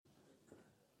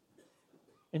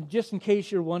And just in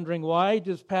case you're wondering, why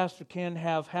does Pastor Ken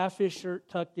have half his shirt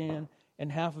tucked in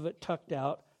and half of it tucked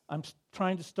out? I'm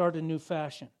trying to start a new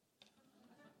fashion.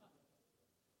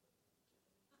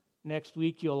 Next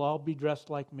week, you'll all be dressed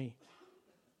like me.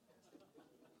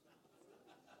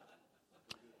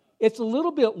 It's a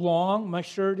little bit long. My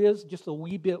shirt is just a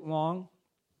wee bit long.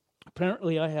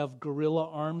 Apparently, I have gorilla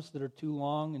arms that are too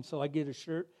long, and so I get a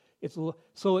shirt.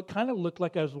 So it kind of looked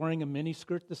like I was wearing a mini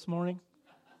skirt this morning.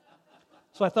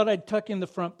 So I thought I'd tuck in the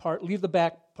front part, leave the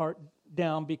back part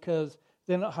down, because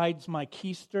then it hides my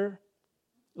keister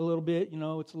a little bit. You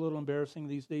know, it's a little embarrassing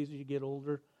these days as you get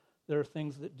older. There are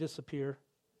things that disappear.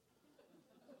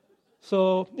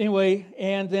 So anyway,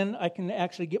 and then I can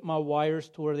actually get my wires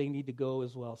to where they need to go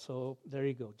as well. So there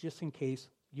you go. Just in case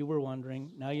you were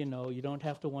wondering, now you know. You don't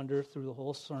have to wonder through the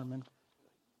whole sermon,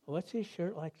 what's his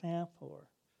shirt like that for?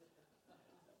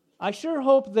 I sure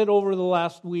hope that over the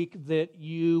last week that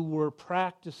you were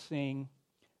practicing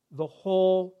the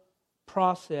whole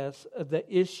process of the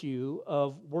issue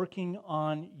of working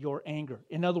on your anger.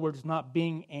 In other words, not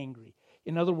being angry.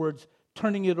 In other words,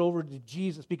 turning it over to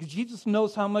Jesus, because Jesus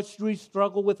knows how much we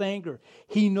struggle with anger.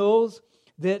 He knows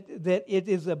that it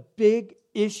is a big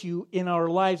issue in our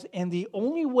lives, and the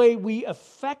only way we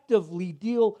effectively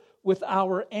deal with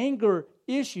our anger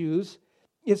issues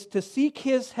is to seek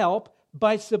His help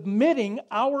by submitting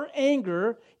our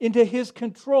anger into His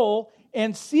control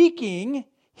and seeking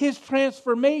His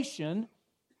transformation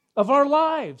of our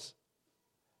lives.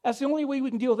 That's the only way we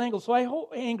can deal with anger. So I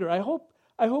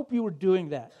hope you were doing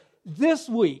that. This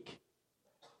week,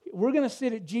 we're going to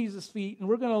sit at Jesus' feet and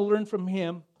we're going to learn from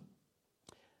Him.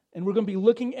 And we're going to be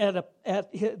looking at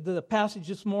the passage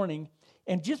this morning.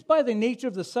 And just by the nature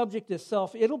of the subject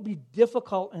itself, it'll be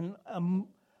difficult and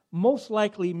most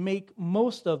likely make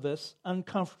most of us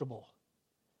uncomfortable.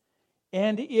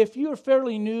 And if you're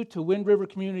fairly new to Wind River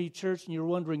Community Church and you're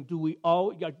wondering, do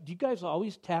you guys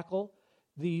always tackle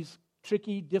these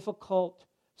tricky, difficult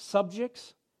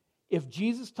subjects? If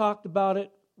Jesus talked about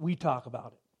it, we talk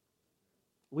about it.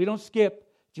 We don't skip.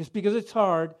 Just because it's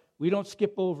hard, we don't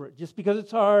skip over it. Just because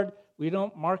it's hard, we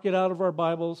don't mark it out of our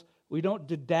Bibles. We don't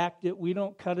didact it. We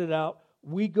don't cut it out.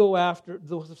 We go after it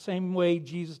the same way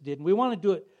Jesus did. And we want to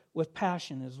do it with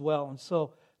passion as well. And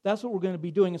so that's what we're going to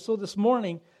be doing. And so this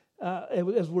morning,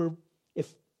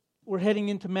 if we're heading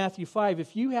into Matthew 5,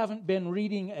 if you haven't been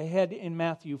reading ahead in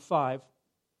Matthew 5,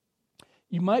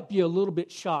 you might be a little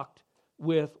bit shocked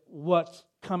with what's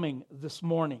coming this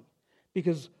morning.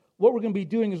 Because what we're going to be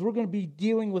doing is we're going to be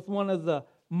dealing with one of the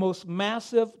most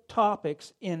massive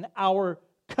topics in our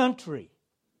country.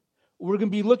 We're going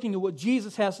to be looking at what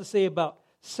Jesus has to say about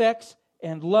sex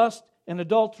and lust and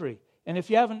adultery. And if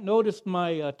you haven't noticed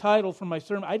my title for my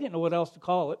sermon, I didn't know what else to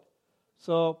call it.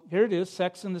 So here it is,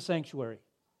 Sex in the Sanctuary.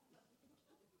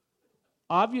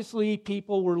 Obviously,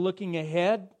 people were looking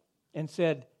ahead and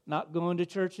said, not going to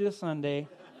church this Sunday.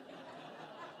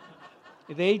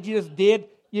 They just did.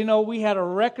 You know, we had a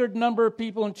record number of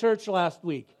people in church last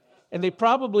week. And they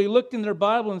probably looked in their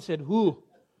Bible and said,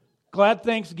 glad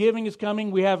Thanksgiving is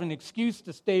coming. We have an excuse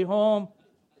to stay home.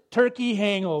 Turkey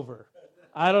hangover.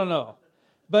 I don't know.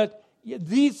 But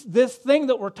this thing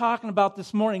that we're talking about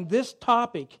this morning, this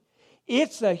topic,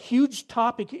 it's a huge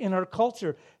topic in our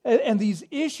culture. And these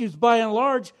issues, by and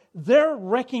large, they're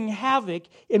wreaking havoc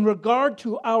in regard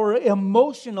to our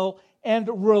emotional and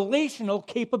relational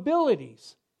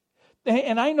capabilities.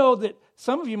 And I know that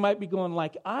some of you might be going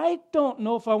like, I don't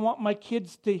know if I want my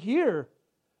kids to hear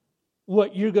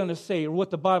what you're going to say or what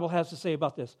the Bible has to say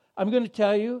about this. I'm going to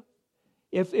tell you,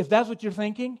 if that's what you're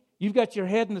thinking, you've got your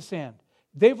head in the sand.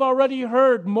 They've already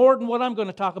heard more than what I'm going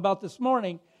to talk about this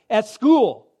morning at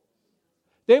school.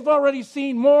 They've already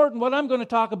seen more than what I'm going to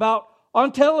talk about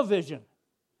on television.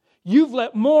 You've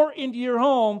let more into your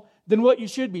home than what you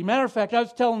should be. Matter of fact, I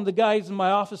was telling the guys in my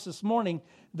office this morning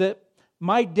that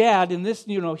my dad, and this,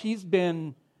 he's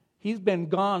been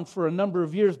gone for a number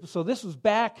of years. So this was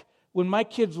back when my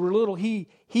kids were little. He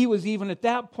was even at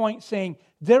that point saying,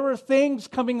 there are things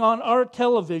coming on our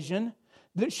television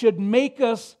that should make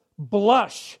us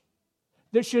blush,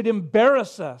 that should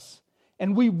embarrass us.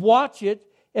 And we watch it,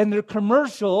 and they're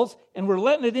commercials, and we're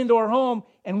letting it into our home,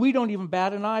 and we don't even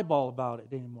bat an eyeball about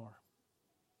it anymore.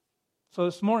 So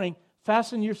this morning,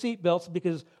 fasten your seatbelts,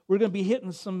 because we're going to be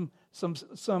hitting some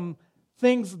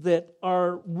things that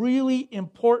are really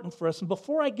important for us. And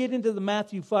before I get into the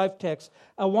Matthew 5 text,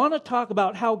 I want to talk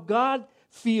about how God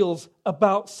feels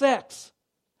about sex.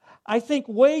 I think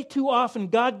way too often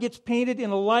God gets painted in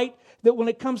a light that when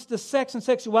it comes to sex and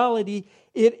sexuality,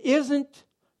 it isn't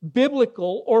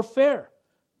biblical or fair.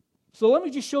 So let me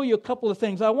just show you a couple of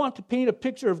things. I want to paint a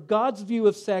picture of God's view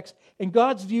of sex and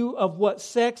God's view of what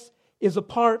sex is a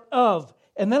part of.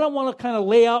 And then I want to kind of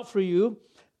lay out for you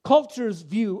culture's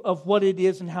view of what it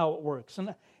is and how it works.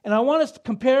 And I want us to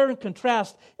compare and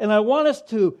contrast, and I want us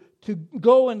to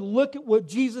go and look at what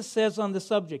Jesus says on the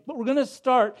subject. But we're going to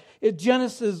start at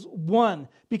Genesis 1,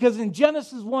 because in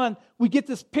Genesis 1, we get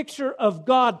this picture of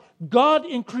God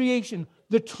in creation,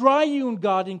 the triune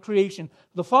God in creation,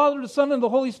 the Father, the Son, and the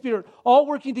Holy Spirit, all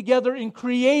working together in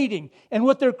creating. And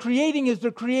what they're creating is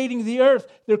they're creating the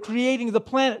earth, they're creating the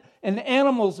planet, and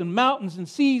animals, and mountains, and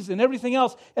seas, and everything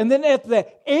else. And then at the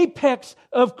apex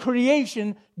of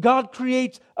creation, God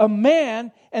creates a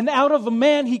man, and out of a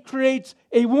man, He creates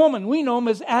a woman. We know them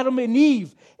as Adam and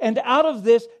Eve. And out of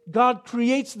this, God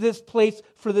creates this place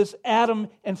for this Adam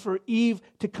and for Eve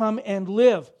to come and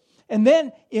live. And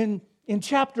then in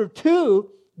chapter 2,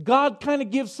 God kind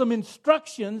of gives some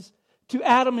instructions to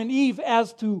Adam and Eve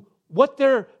as to what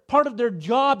their part of their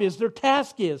job is, their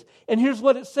task is. And here's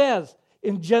what it says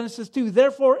in Genesis 2.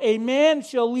 Therefore, a man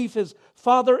shall leave his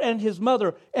father and his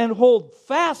mother and hold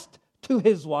fast to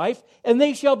his wife, and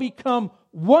they shall become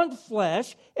one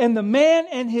flesh. And the man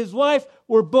and his wife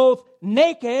were both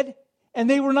naked, and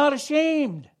they were not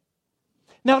ashamed.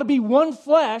 Now, to be one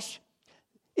flesh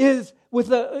is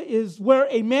where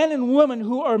a man and woman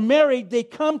who are married, they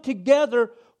come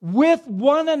together with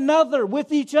one another,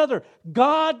 with each other.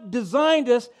 God designed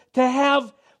us to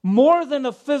have more than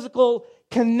a physical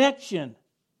connection.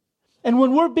 And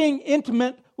when we're being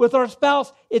intimate with our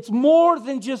spouse, it's more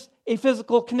than just a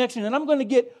physical connection. And I'm going to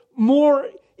get more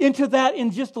into that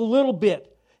in just a little bit.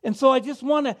 And so I just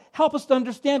want to help us to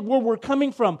understand where we're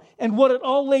coming from and what it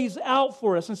all lays out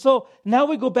for us. And so now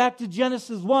we go back to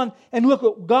Genesis 1 and look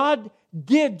what God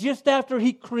did just after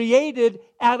He created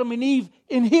Adam and Eve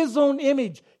in His own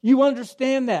image. You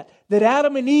understand that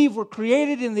Adam and Eve were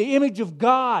created in the image of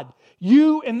God.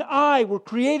 You and I were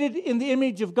created in the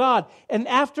image of God. And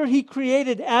after He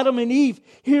created Adam and Eve,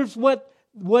 here's what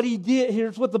He did.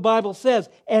 Here's what the Bible says.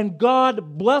 And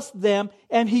God blessed them,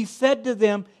 and He said to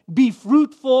them, be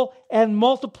fruitful and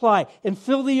multiply, and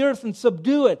fill the earth and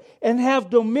subdue it, and have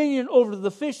dominion over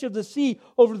the fish of the sea,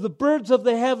 over the birds of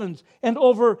the heavens, and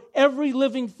over every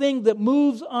living thing that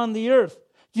moves on the earth.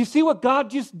 Do you see what God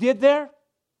just did there?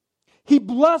 He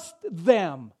blessed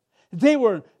them. They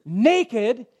were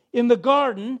naked in the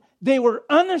garden. They were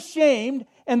unashamed.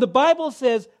 And the Bible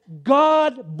says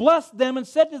God blessed them and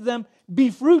said to them,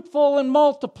 be fruitful and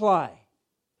multiply.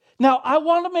 Now, I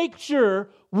want to make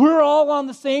sure we're all on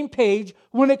the same page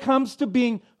when it comes to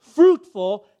being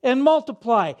fruitful and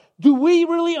multiply. Do we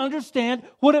really understand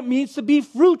what it means to be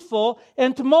fruitful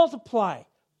and to multiply?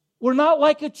 We're not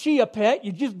like a chia pet.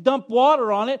 You just dump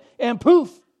water on it and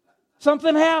poof,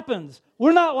 something happens.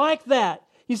 We're not like that.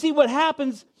 You see, what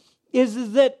happens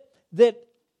is that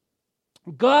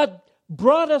God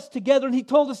brought us together and He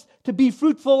told us to be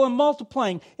fruitful and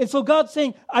multiplying. And so God's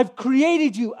saying, I've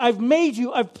created you, I've made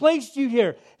you, I've placed you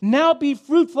here. Now be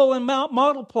fruitful and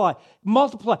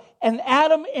multiply. And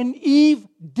Adam and Eve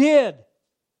did.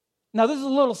 Now this is a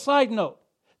little side note.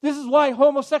 This is why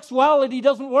homosexuality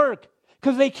doesn't work,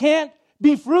 because they can't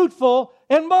be fruitful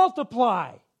and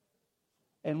multiply.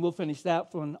 And we'll finish that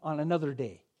on another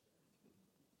day.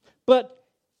 But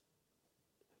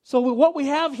so what we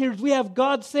have here is we have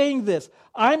God saying this.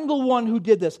 I'm the one who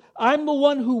did this. I'm the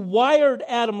one who wired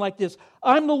Adam like this.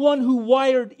 I'm the one who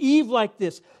wired Eve like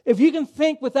this. If you can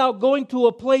think without going to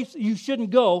a place you shouldn't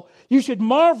go, you should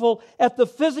marvel at the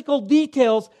physical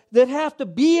details that have to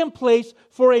be in place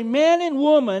for a man and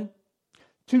woman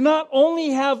to not only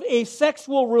have a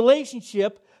sexual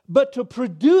relationship, but to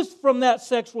produce from that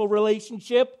sexual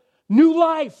relationship new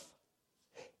life.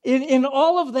 In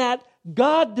all of that,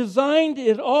 God designed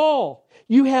it all.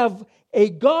 You have a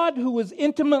God who was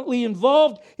intimately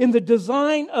involved in the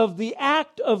design of the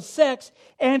act of sex,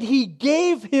 and He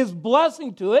gave His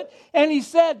blessing to it, and He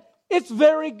said, it's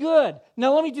very good.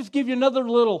 Now let me just give you another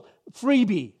little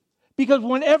freebie. Because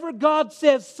whenever God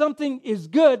says something is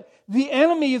good, the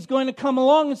enemy is going to come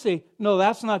along and say, no,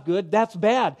 that's not good, that's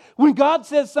bad. When God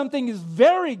says something is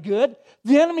very good,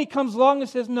 the enemy comes along and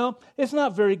says, no, it's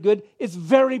not very good, it's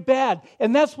very bad.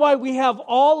 And that's why we have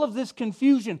all of this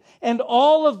confusion and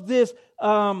all of this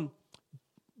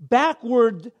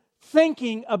backward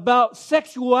thinking about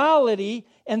sexuality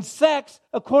and sex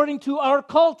according to our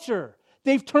culture.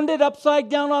 They've turned it upside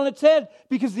down on its head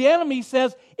because the enemy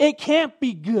says it can't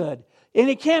be good and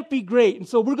it can't be great. And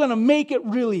so we're going to make it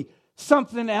really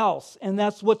something else. And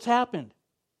that's what's happened.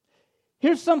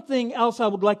 Here's something else I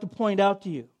would like to point out to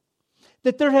you.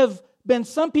 That there have been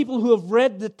some people who have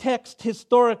read the text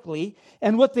historically,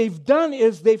 and what they've done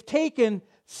is they've taken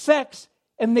sex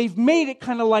and they've made it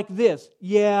kind of like this.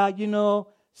 Yeah,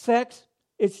 sex,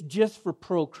 it's just for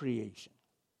procreation.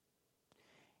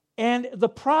 And the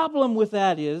problem with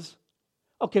that is,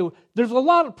 okay, there's a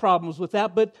lot of problems with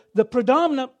that, but the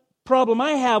predominant problem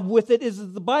I have with it is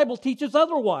that the Bible teaches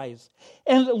otherwise.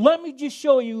 And let me just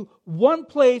show you one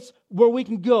place where we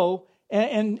can go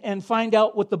and find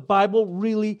out what the Bible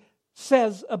really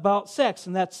says about sex.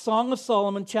 And that's Song of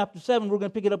Solomon, chapter 7. We're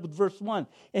going to pick it up with verse 1.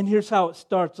 And here's how it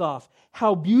starts off.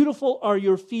 How beautiful are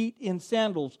your feet in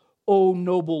sandals, O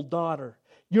noble daughter.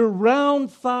 Your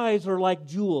round thighs are like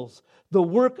jewels, the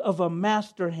work of a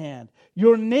master hand.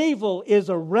 Your navel is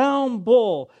a round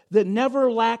bowl that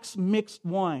never lacks mixed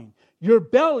wine. Your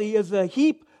belly is a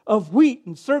heap of wheat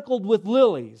encircled with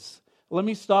lilies. Let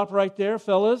me stop right there,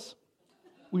 fellas.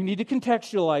 We need to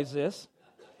contextualize this.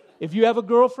 If you have a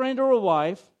girlfriend or a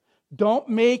wife, don't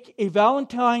make a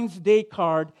Valentine's Day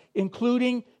card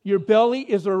including your belly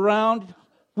is a round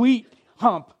wheat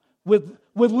hump with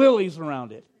lilies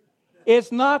around it.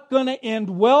 It's not going to end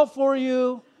well for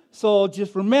you. So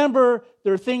just remember,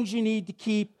 there are things you need to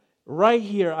keep right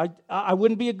here. I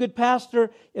wouldn't be a good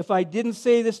pastor if I didn't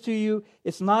say this to you.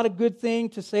 It's not a good thing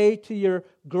to say to your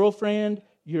girlfriend,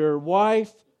 your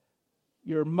wife,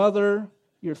 your mother.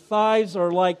 Your thighs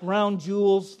are like round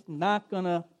jewels. Not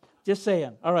gonna, just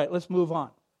saying. All right, let's move on.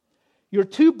 Your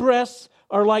two breasts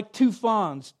are like two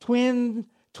fawns,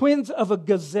 twins of a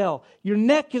gazelle. Your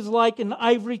neck is like an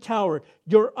ivory tower.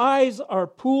 Your eyes are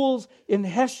pools in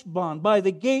Heshbon by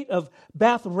the gate of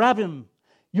Bath Rabbim.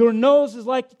 Your nose is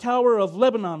like the tower of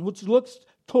Lebanon, which looks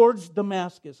towards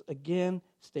Damascus. Again,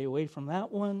 stay away from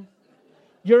that one.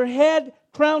 Your head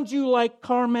crowns you like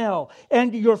Carmel,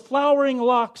 and your flowering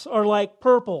locks are like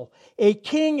purple. A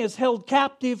king is held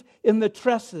captive in the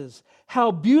tresses. How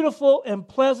beautiful and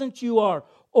pleasant you are,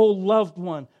 O loved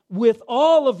one, with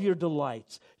all of your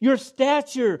delights. Your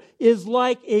stature is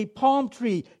like a palm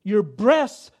tree. Your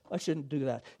breasts, I shouldn't do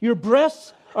that. Your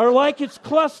breasts are like its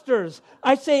clusters.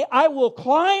 I say, I will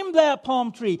climb that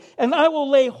palm tree, and I will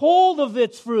lay hold of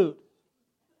its fruit.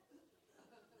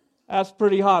 That's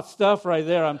pretty hot stuff right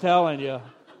there, I'm telling you.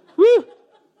 Woo!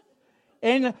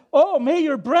 And, may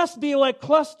your breasts be like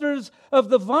clusters of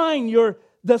the vine,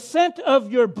 the scent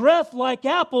of your breath like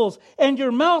apples, and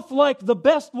your mouth like the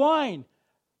best wine.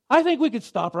 I think we could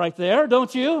stop right there,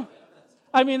 don't you?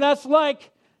 I mean, that's like,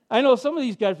 I know some of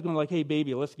these guys are going like, hey,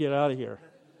 baby, let's get out of here.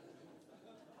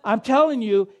 I'm telling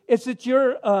you, it's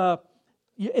that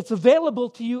it's available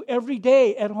to you every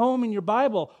day at home in your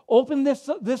Bible. Open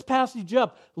this passage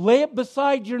up. Lay it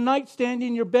beside your nightstand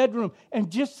in your bedroom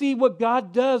and just see what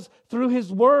God does through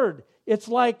His Word. It's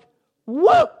like,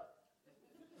 whoop!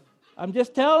 I'm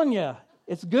just telling you,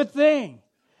 it's a good thing.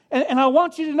 And I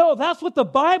want you to know that's what the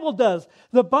Bible does.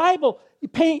 The Bible,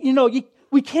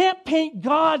 we can't paint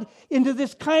God into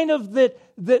this kind of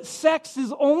that sex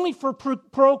is only for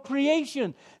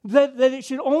procreation, that it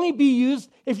should only be used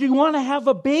if you want to have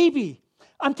a baby.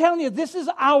 I'm telling you, this is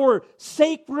our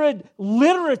sacred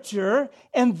literature,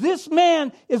 and this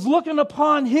man is looking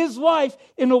upon his wife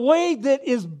in a way that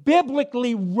is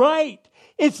biblically right.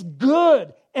 It's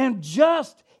good and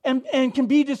just and can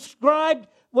be described,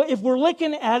 if we're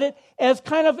looking at it, as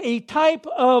kind of a type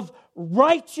of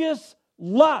righteous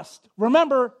lust.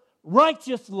 Remember,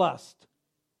 righteous lust.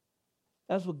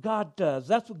 That's what God does.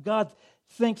 That's what God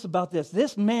thinks about this.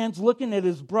 This man's looking at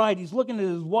his bride. He's looking at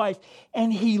his wife,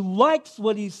 and he likes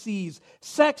what he sees.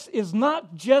 Sex is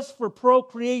not just for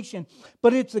procreation,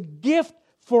 but it's a gift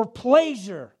for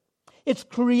pleasure. It's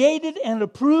created and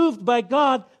approved by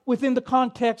God within the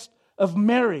context of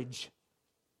marriage.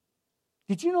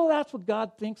 Did you know that's what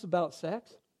God thinks about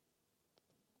sex?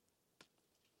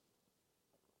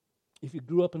 If you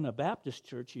grew up in a Baptist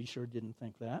church, you sure didn't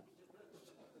think that.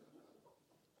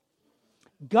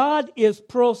 God is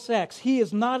pro-sex. He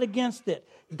is not against it.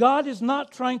 God is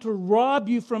not trying to rob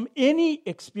you from any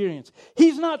experience.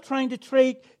 He's not trying to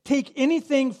take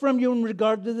anything from you in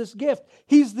regard to this gift.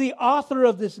 He's the author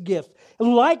of this gift. He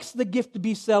likes the gift to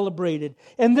be celebrated.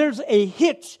 And there's a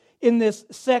hitch in this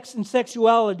sex and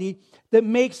sexuality that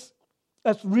makes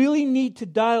us really need to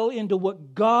dial into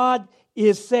what God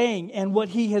is saying and what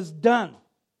He has done.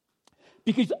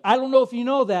 Because I don't know if you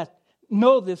know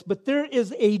this, but there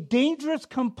is a dangerous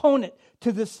component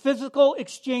to this physical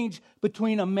exchange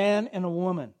between a man and a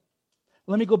woman.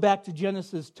 Let me go back to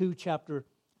Genesis 2, chapter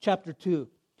 2,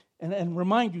 and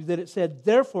remind you that it said,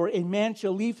 "Therefore a man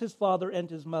shall leave his father and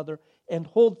his mother and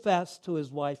hold fast to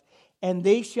his wife, and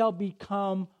they shall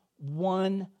become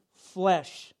one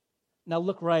flesh." Now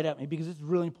look right at me because it's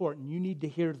really important. You need to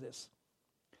hear this.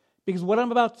 Because what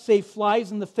I'm about to say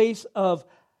flies in the face of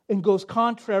and goes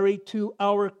contrary to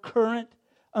our current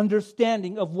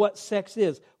understanding of what sex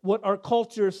is, what our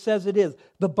culture says it is.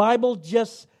 The Bible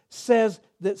just says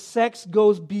that sex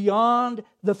goes beyond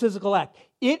the physical act.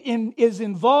 It is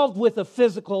involved with a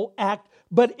physical act,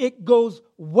 but it goes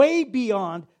way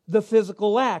beyond the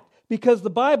physical act. Because the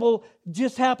Bible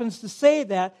just happens to say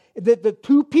that the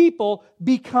two people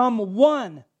become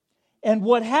one. And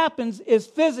what happens is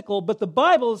physical, but the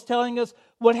Bible is telling us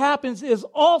what happens is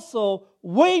also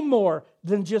way more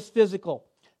than just physical.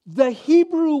 The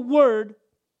Hebrew word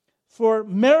for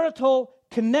marital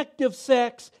connective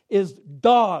sex is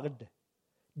dod.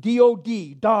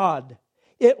 D-O-D, dod.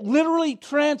 It literally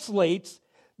translates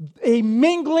a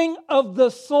mingling of the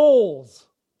souls.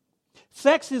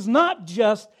 Sex is not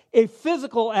just a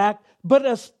physical act, but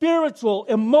a spiritual,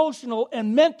 emotional,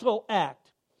 and mental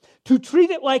act. To treat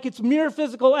it like it's mere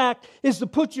physical act is to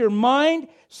put your mind,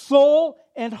 soul,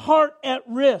 and heart at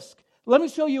risk. Let me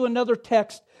show you another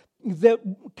text that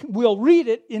we'll read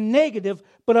it in negative,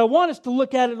 but I want us to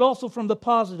look at it also from the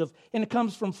positive, and it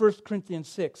comes from 1 Corinthians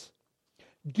 6.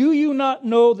 Do you not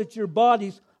know that your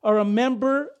bodies are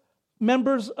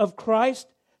members of Christ?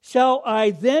 Shall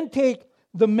I then take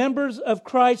the members of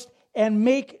Christ and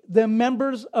make them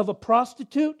members of a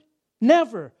prostitute?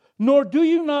 Never. Nor do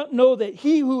you not know that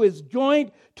he who is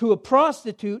joined to a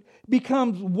prostitute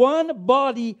becomes one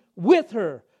body with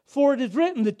her? For it is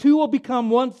written, the two will become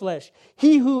one flesh.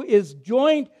 He who is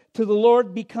joined to the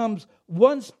Lord becomes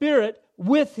one spirit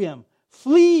with him.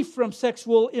 Flee from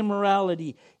sexual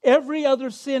immorality. Every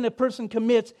other sin a person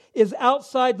commits is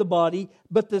outside the body,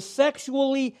 but the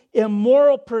sexually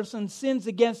immoral person sins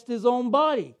against his own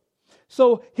body.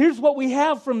 So here's what we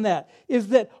have from that, is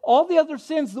that all the other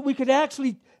sins that we could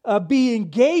actually be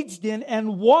engaged in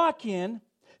and walk in,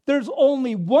 there's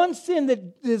only one sin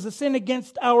that is a sin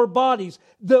against our bodies,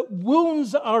 that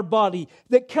wounds our body,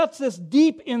 that cuts us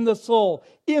deep in the soul,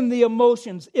 in the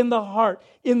emotions, in the heart,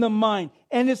 in the mind.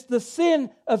 And it's the sin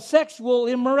of sexual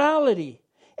immorality.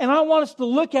 And I want us to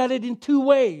look at it in two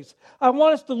ways. I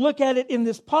want us to look at it in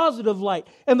this positive light.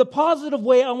 And the positive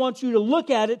way I want you to look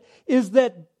at it is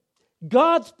that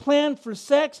God's plan for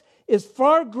sex is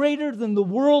far greater than the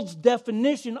world's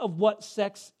definition of what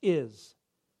sex is.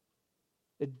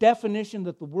 The definition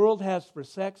that the world has for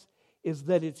sex is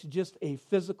that it's just a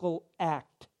physical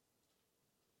act.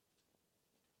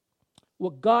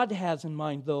 What God has in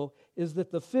mind, though, is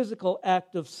that the physical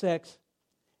act of sex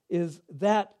is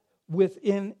that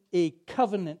within a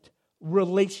covenant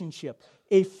relationship,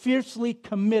 a fiercely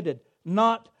committed,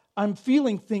 not I'm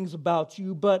feeling things about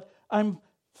you, but I'm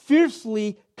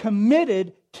fiercely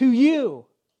committed to you.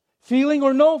 Feeling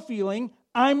or no feeling,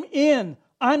 I'm in.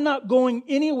 I'm not going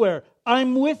anywhere.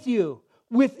 I'm with you.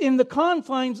 Within the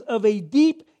confines of a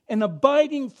deep and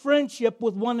abiding friendship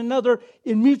with one another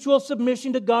in mutual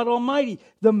submission to God Almighty.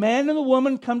 The man and the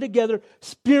woman come together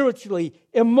spiritually,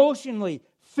 emotionally,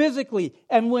 physically.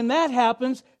 And when that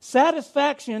happens,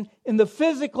 satisfaction in the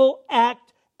physical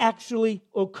act actually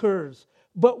occurs.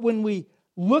 But when we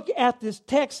look at this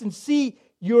text and see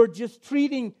you're just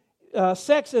treating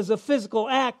sex as a physical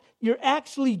act, you're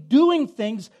actually doing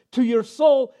things to your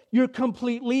soul you're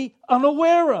completely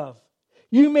unaware of.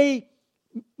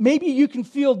 Maybe you can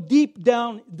feel deep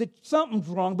down that something's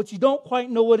wrong, but you don't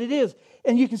quite know what it is.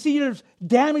 And you can see there's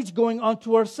damage going on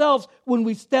to ourselves when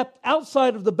we step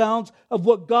outside of the bounds of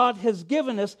what God has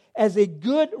given us as a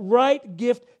good, right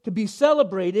gift to be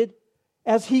celebrated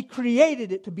as He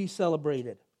created it to be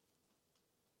celebrated.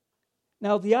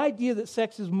 Now, the idea that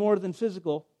sex is more than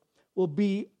physical will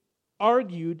be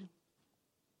argued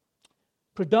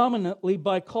predominantly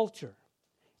by culture.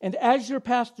 And as your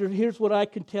pastor, here's what I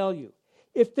can tell you.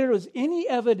 If there is any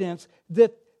evidence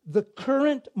that the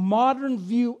current modern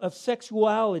view of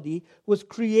sexuality was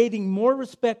creating more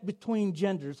respect between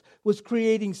genders, was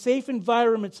creating safe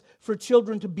environments for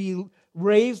children to be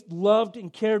raised, loved,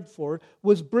 and cared for,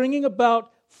 was bringing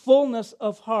about fullness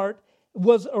of heart,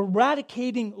 was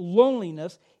eradicating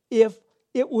loneliness, if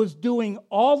it was doing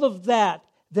all of that,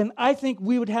 then I think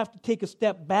we would have to take a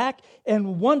step back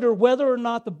and wonder whether or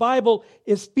not the Bible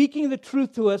is speaking the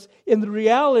truth to us in the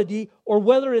reality, or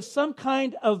whether it's some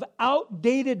kind of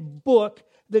outdated book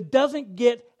that doesn't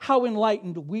get how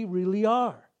enlightened we really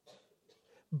are.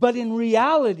 But in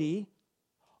reality,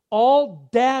 all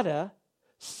data,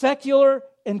 secular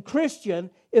and Christian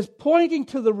is pointing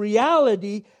to the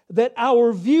reality that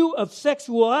our view of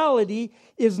sexuality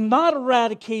is not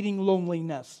eradicating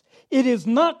loneliness. It is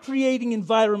not creating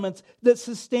environments that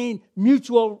sustain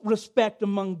mutual respect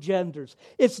among genders.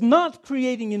 It's not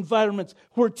creating environments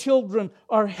where children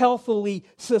are healthily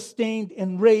sustained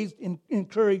and raised and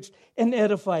encouraged and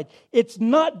edified. It's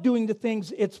not doing the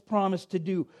things it's promised to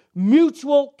do.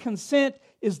 Mutual consent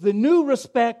is the new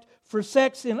respect for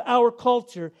sex in our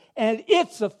culture, and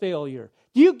it's a failure.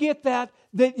 Do you get that?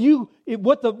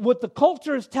 What the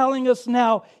culture is telling us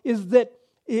now is that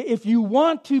if you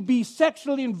want to be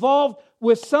sexually involved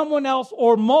with someone else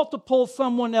or multiple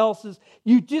someone else's,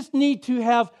 you just need to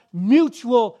have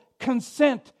mutual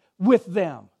consent with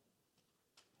them.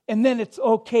 And then it's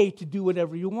okay to do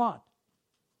whatever you want.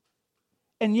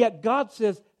 And yet God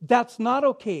says that's not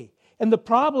okay. And the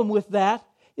problem with that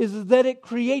is that it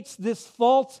creates this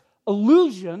false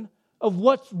illusion of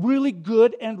what's really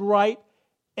good and right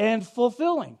and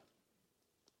fulfilling.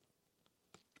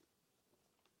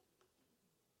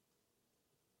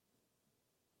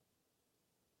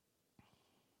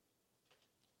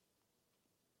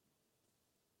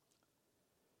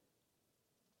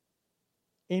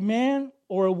 A man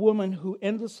or a woman who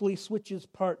endlessly switches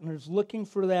partners looking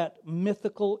for that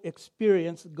mythical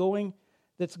experience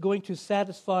that's going to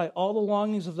satisfy all the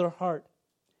longings of their heart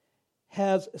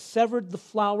has severed the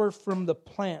flower from the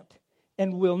plant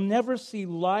and will never see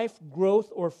life, growth,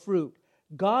 or fruit.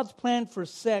 God's plan for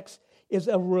sex is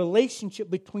a relationship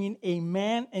between a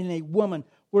man and a woman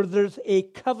where there's a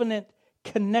covenant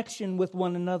connection with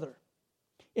one another.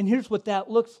 And here's what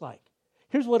that looks like.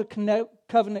 Here's what a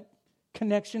covenant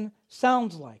connection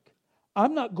sounds like.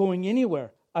 I'm not going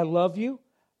anywhere. I love you.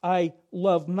 I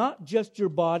love not just your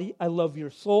body. I love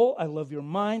your soul. I love your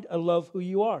mind. I love who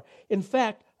you are. In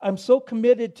fact, I'm so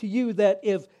committed to you that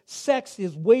if sex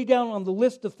is way down on the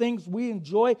list of things we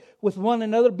enjoy with one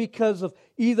another because of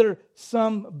either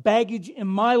some baggage in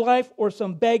my life or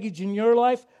some baggage in your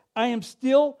life, I am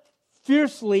still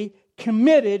fiercely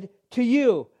committed to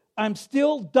you. I'm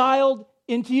still dialed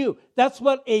into you. That's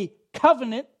what a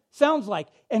covenant sounds like.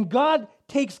 And God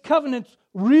takes covenants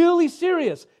really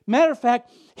serious. Matter of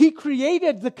fact, He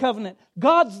created the covenant.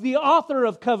 God's the author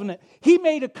of covenant. He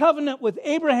made a covenant with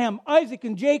Abraham, Isaac,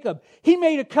 and Jacob. He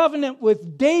made a covenant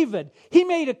with David. He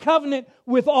made a covenant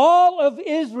with all of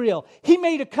Israel. He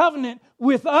made a covenant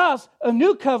with us, a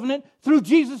new covenant through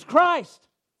Jesus Christ.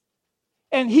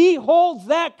 And He holds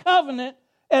that covenant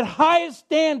at highest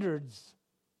standards.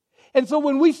 And so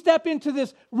when we step into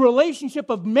this relationship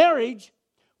of marriage,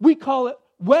 we call it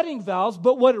wedding vows,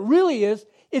 but what it really is,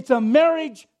 it's a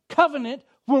marriage covenant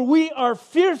where we are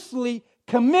fiercely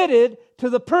committed to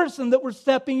the person that we're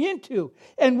stepping into.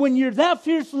 And when you're that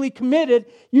fiercely committed,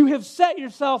 you have set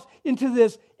yourself into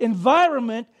this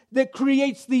environment that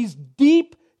creates these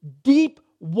deep, deep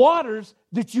waters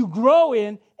that you grow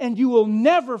in, and you will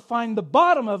never find the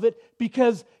bottom of it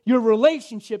because your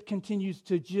relationship continues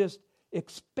to just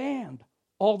expand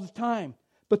all the time.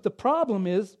 But the problem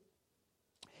is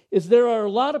there are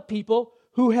a lot of people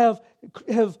who have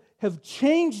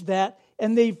changed that,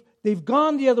 and they've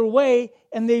gone the other way,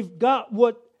 and they've got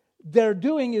what they're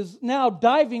doing is now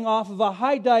diving off of a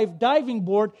high dive diving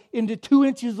board into 2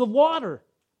 inches of water.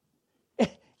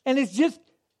 And it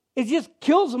just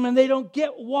kills them, and they don't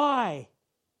get why.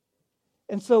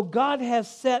 And so God has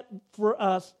set for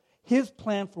us His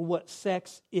plan for what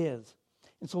sex is.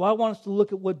 And so I want us to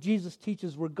look at what Jesus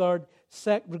teaches regarding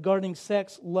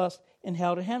sex, lust, and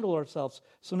how to handle ourselves.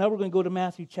 So now we're going to go to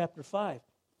Matthew chapter 5.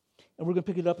 And we're going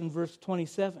to pick it up in verse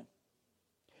 27.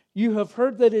 You have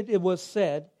heard that it was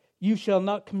said, you shall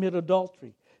not commit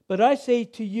adultery. But I say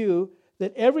to you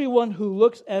that everyone who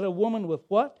looks at a woman with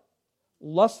what?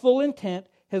 Lustful intent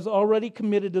has already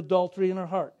committed adultery in her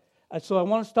heart. So I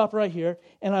want to stop right here.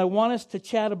 And I want us to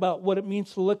chat about what it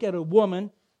means to look at a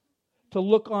woman, to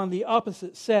look on the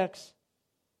opposite sex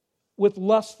with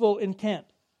lustful intent.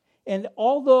 And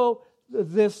although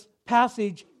this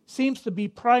passage seems to be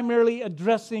primarily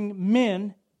addressing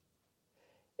men,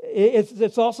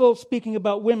 it's also speaking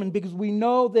about women because we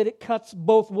know that it cuts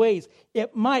both ways.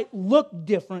 It might look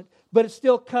different, but it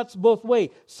still cuts both ways.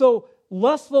 So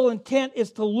lustful intent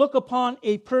is to look upon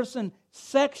a person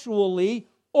sexually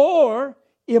or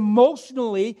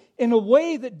emotionally in a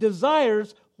way that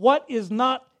desires what is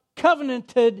not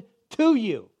covenanted to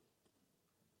you.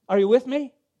 Are you with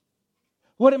me?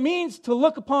 What it means to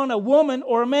look upon a woman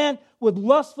or a man with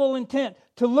lustful intent,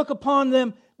 to look upon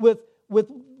them with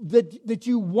that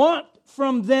you want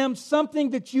from them something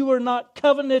that you are not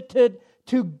covenanted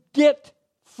to get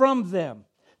from them.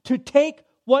 To take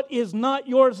what is not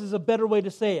yours is a better way to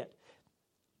say it.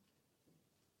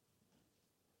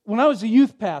 when I was a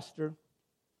youth pastor,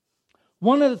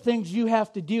 one of the things you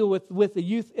have to deal with the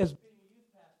youth as being a youth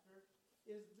pastor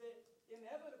is that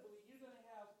inevitably you're going to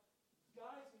have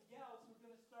guys and gals who are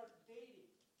going to start dating.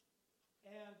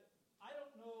 And I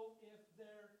don't know if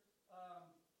they're...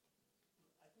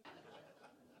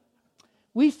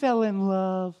 we fell in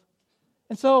love.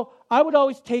 And so I would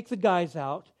always take the guys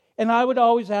out, and I would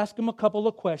always ask them a couple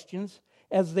of questions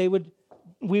as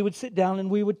we would sit down and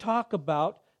we would talk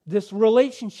about this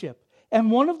relationship.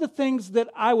 And one of the things that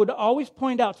I would always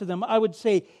point out to them, I would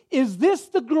say, is this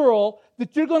the girl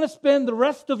that you're going to spend the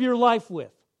rest of your life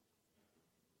with?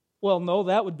 Well, no,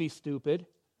 that would be stupid.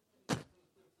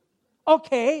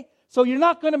 Okay, so you're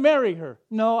not going to marry her?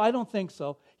 No, I don't think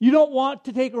so. You don't want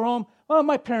to take her home? Well,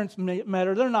 my parents met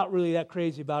her. They're not really that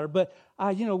crazy about her, but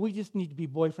we just need to be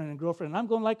boyfriend and girlfriend. And I'm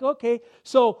going like, okay.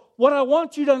 So what I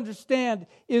want you to understand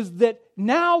is that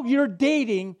now you're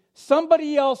dating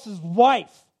somebody else's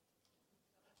wife.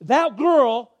 That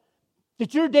girl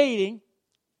that you're dating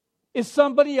is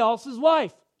somebody else's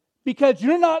wife because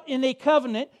you're not in a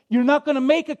covenant. You're not going to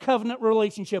make a covenant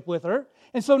relationship with her.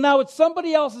 And so now it's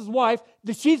somebody else's wife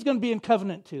that she's going to be in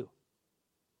covenant to.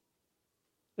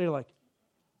 They're like,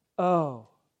 oh.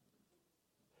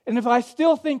 And if I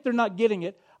still think they're not getting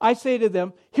it, I say to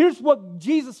them, here's what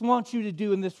Jesus wants you to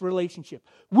do in this relationship.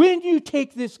 When you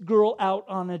take this girl out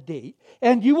on a date,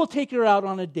 and you will take her out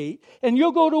on a date, and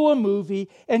you'll go to a movie,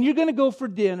 and you're going to go for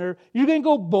dinner, you're going to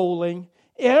go bowling,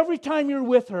 every time you're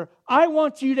with her, I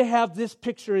want you to have this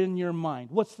picture in your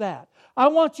mind. What's that? I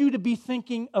want you to be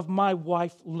thinking of my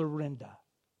wife, Lorinda.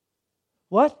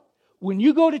 What? When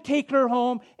you go to take her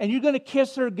home and you're going to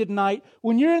kiss her goodnight,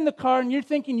 when you're in the car and you're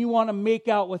thinking you want to make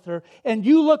out with her, and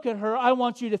you look at her, I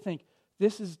want you to think,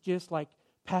 this is just like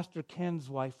Pastor Ken's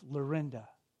wife, Lorinda.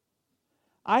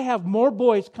 I have more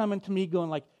boys coming to me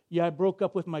going like, yeah, I broke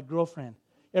up with my girlfriend.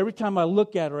 Every time I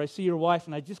look at her, I see your wife,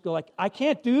 and I just go like, I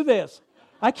can't do this.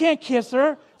 I can't kiss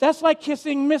her. That's like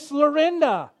kissing Miss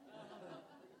Lorinda.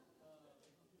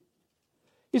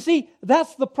 You see,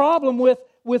 that's the problem with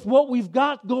what we've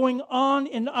got going on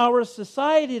in our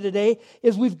society today,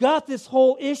 is we've got this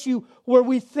whole issue where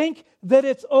we think that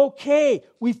it's okay.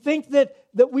 We think that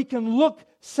we can look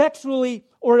sexually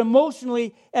or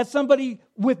emotionally at somebody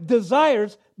with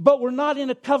desires, but we're not in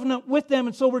a covenant with them,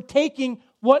 and so we're taking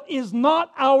what is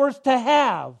not ours to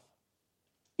have,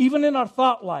 even in our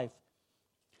thought life.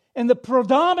 And the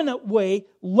predominant way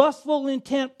lustful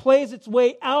intent plays its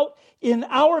way out in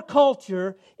our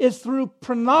culture is through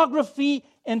pornography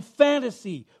and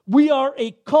fantasy. We are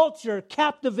a culture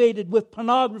captivated with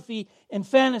pornography and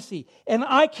fantasy. And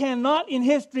I cannot in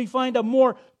history find a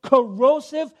more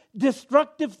corrosive,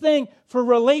 destructive thing for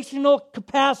relational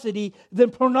capacity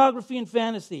than pornography and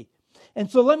fantasy. And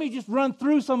so let me just run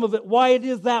through some of it, why it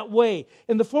is that way.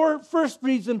 And the first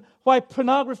reason why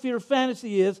pornography or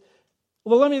fantasy is,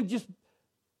 well,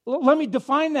 let me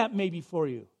define that maybe for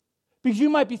you. Because you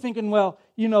might be thinking, well,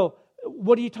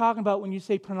 what are you talking about when you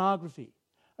say pornography?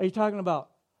 Are you talking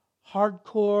about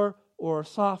hardcore or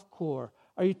softcore?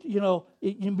 Are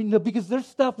because there's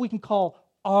stuff we can call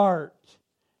art.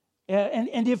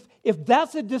 And if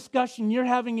that's a discussion you're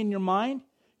having in your mind,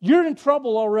 you're in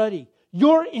trouble already.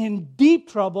 You're in deep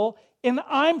trouble, and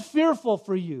I'm fearful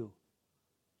for you.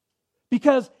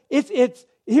 Because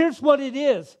here's what it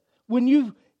is. When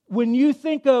you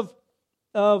think of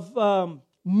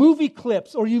movie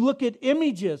clips or you look at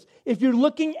images, if you're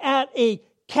looking at a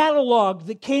catalog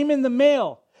that came in the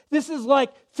mail, this is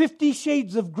like 50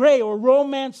 Shades of Grey or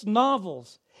romance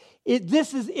novels.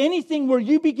 This is anything where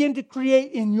you begin to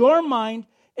create in your mind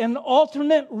an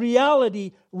alternate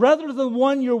reality rather than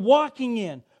one you're walking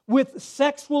in, with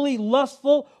sexually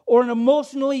lustful or an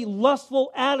emotionally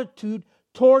lustful attitude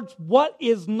towards what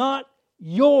is not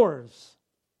yours.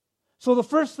 So the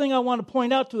first thing I want to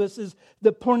point out to us is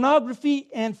that pornography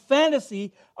and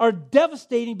fantasy are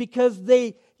devastating because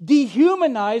they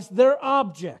dehumanize their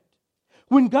object.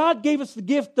 When God gave us the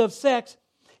gift of sex,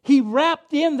 He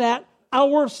wrapped in that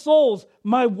our souls.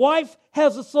 My wife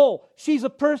has a soul. She's a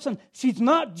person. She's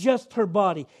not just her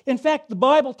body. In fact, the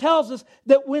Bible tells us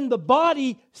that when the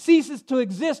body ceases to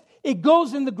exist, it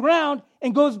goes in the ground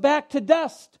and goes back to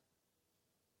dust.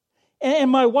 And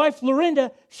my wife,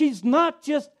 Lorinda, she's not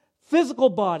just physical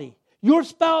body. Your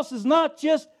spouse is not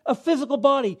just a physical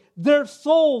body. Their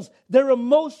souls, their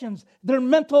emotions, their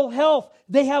mental health,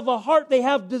 they have a heart, they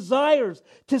have desires.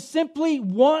 To simply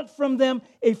want from them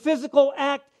a physical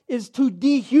act is to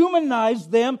dehumanize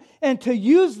them and to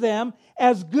use them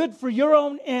as good for your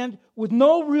own end with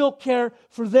no real care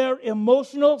for their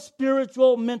emotional,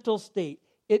 spiritual, mental state.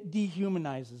 It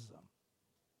dehumanizes them.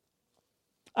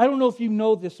 I don't know if you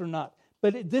know this or not,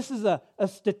 but this is a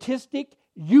statistic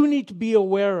you need to be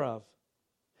aware of.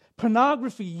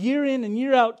 Pornography, year in and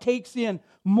year out, takes in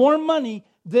more money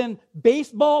than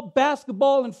baseball,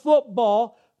 basketball, and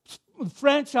football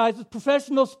franchises,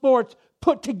 professional sports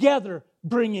put together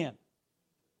bring in.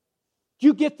 Do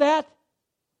you get that?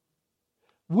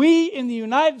 We in the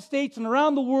United States and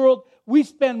around the world, we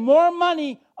spend more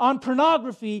money on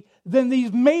pornography than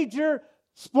these major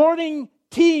sporting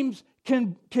teams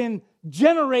can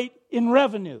generate in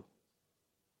revenue.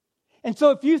 And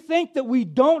so if you think that we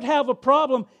don't have a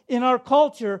problem in our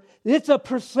culture, it's a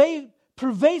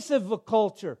pervasive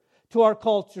culture, to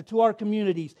our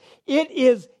communities. It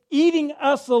is eating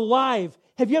us alive.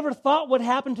 Have you ever thought what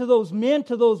happened to those men,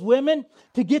 to those women,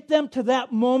 to get them to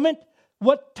that moment?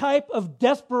 What type of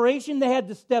desperation they had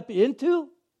to step into?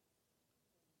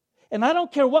 And I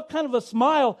don't care what kind of a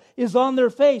smile is on their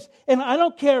face. And I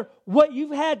don't care what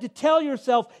you've had to tell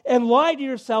yourself and lie to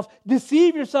yourself,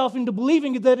 deceive yourself into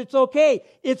believing that it's okay.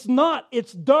 It's not.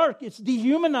 It's dark. It's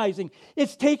dehumanizing.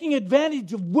 It's taking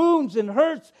advantage of wounds and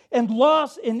hurts and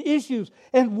loss and issues.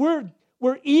 And we're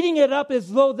eating it up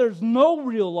as though there's no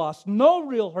real loss, no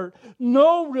real hurt,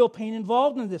 no real pain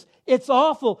involved in this. It's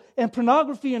awful. And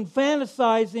pornography and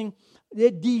fantasizing,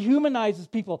 it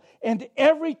dehumanizes people. And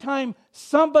every time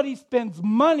somebody spends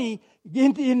money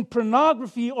in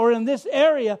pornography or in this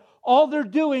area, all they're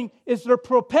doing is they're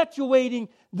perpetuating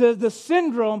the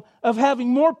syndrome of having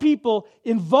more people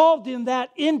involved in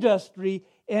that industry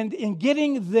and in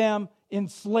getting them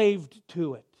enslaved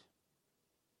to it.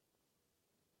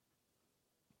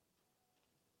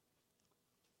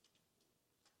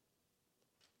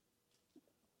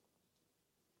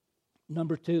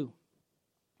 Number 2,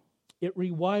 it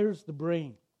rewires the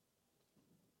brain.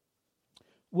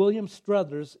 William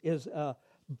Struthers is a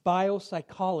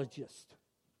biopsychologist,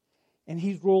 and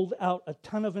he's rolled out a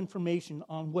ton of information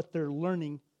on what they're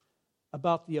learning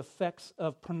about the effects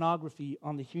of pornography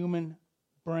on the human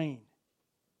brain.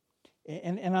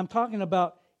 And I'm talking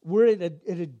about we're at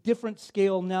a different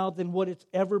scale now than what it's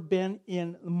ever been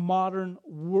in modern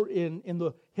in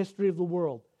the history of the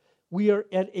world. We are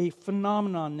at a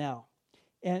phenomenon now.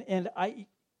 And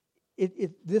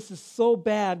this is so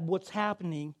bad. What's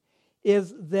happening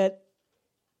is that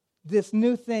this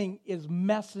new thing is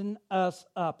messing us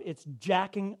up. It's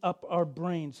jacking up our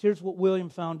brains. Here's what William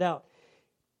found out.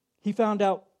 He found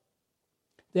out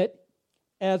that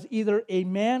as either a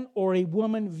man or a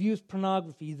woman views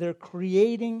pornography, they're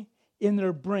creating in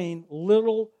their brain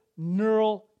little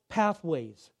neural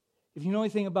pathways. If you know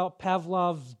anything about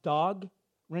Pavlov's dog,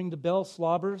 ring the bell,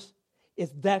 slobbers,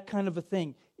 it's that kind of a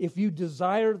thing. If you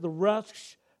desire the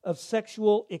rush of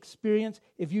sexual experience,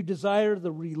 if you desire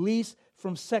the release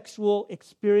from sexual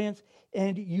experience,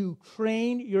 and you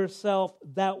train yourself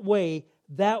that way,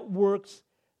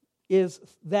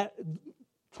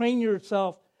 train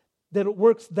yourself that it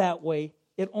works that way.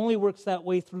 It only works that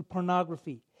way through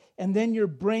pornography. And then your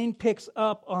brain picks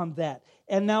up on that.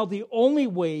 And now the only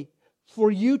way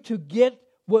for you to get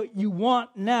what you want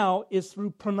now is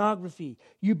through pornography.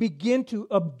 You begin to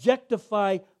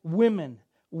objectify women.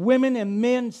 Women and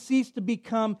men cease to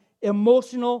become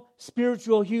emotional,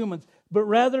 spiritual humans, but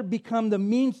rather become the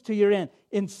means to your end.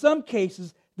 In some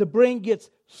cases, the brain gets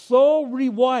so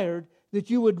rewired that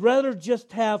you would rather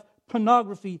just have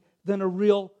pornography than a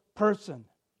real person.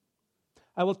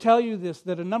 I will tell you this,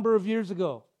 that a number of years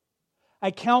ago,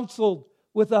 I counseled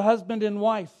with a husband and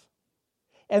wife,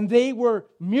 and they were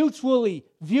mutually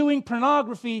viewing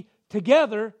pornography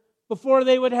together before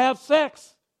they would have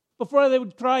sex, before they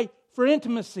would try for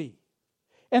intimacy.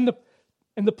 And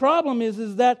the problem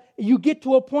is that you get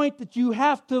to a point that you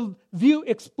have to view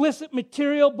explicit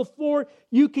material before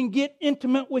you can get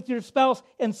intimate with your spouse,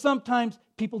 and sometimes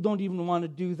people don't even want to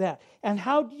do that. And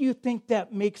how do you think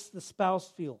that makes the spouse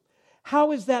feel?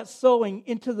 How is that sowing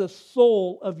into the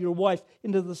soul of your wife,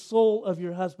 into the soul of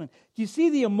your husband? Do you see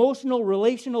the emotional,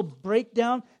 relational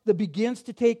breakdown that begins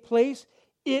to take place?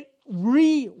 It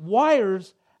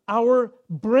rewires our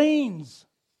brains.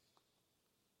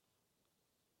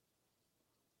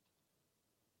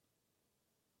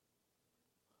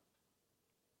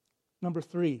 Number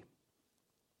 3,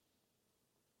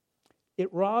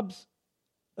 it robs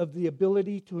of the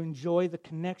ability to enjoy the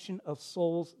connection of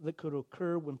souls that could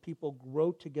occur when people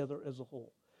grow together as a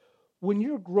whole. When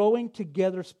you're growing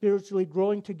together spiritually,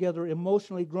 growing together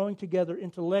emotionally, growing together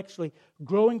intellectually,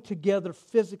 growing together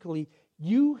physically,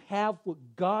 you have what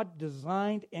God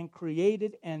designed and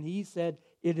created, and He said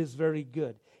it is very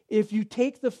good. If you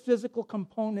take the physical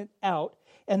component out,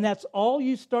 and that's all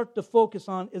you start to focus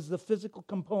on is the physical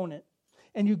component,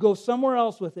 and you go somewhere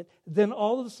else with it, then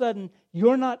all of a sudden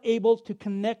you're not able to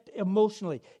connect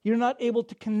emotionally. You're not able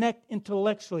to connect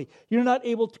intellectually. You're not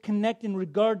able to connect in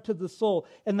regard to the soul.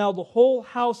 And now the whole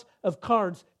house of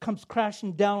cards comes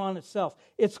crashing down on itself.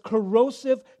 It's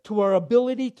corrosive to our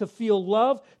ability to feel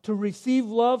love, to receive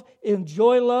love,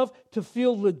 enjoy love, to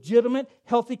feel legitimate,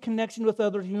 healthy connection with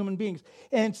other human beings.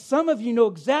 And some of you know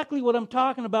exactly what I'm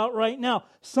talking about right now.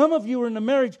 Some of you are in a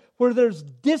marriage where there's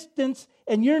distance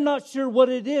and you're not sure what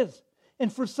it is.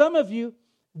 And for some of you,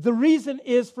 the reason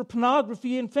is for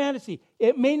pornography and fantasy.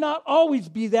 It may not always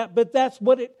be that, but that's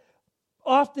what it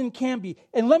often can be.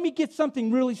 And let me get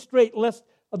something really straight, lest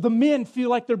the men feel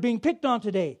like they're being picked on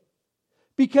today.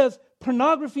 Because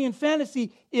pornography and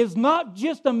fantasy is not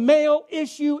just a male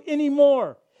issue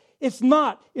anymore. It's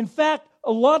not. In fact,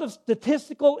 a lot of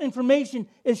statistical information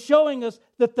is showing us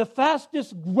that the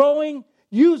fastest growing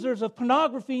users of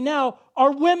pornography now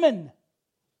are women.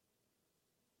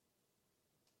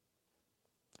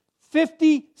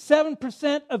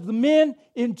 57% of the men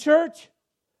in church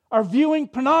are viewing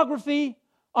pornography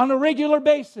on a regular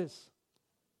basis.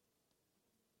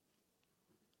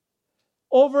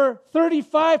 Over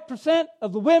 35%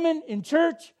 of the women in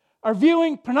church are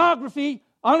viewing pornography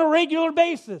on a regular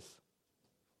basis.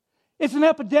 It's an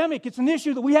epidemic. It's an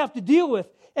issue that we have to deal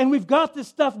with. And we've got this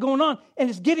stuff going on, and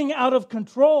it's getting out of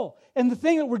control. And the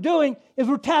thing that we're doing is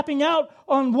we're tapping out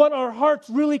on what our hearts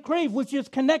really crave, which is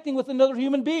connecting with another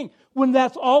human being, when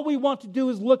that's all we want to do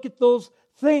is look at those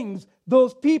things,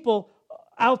 those people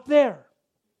out there.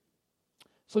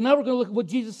 So now we're going to look at what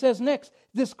Jesus says next.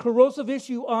 This corrosive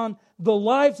issue on the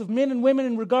lives of men and women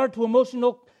in regard to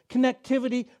emotional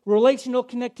connectivity, relational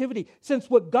connectivity. Since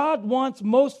what God wants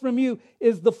most from you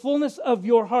is the fullness of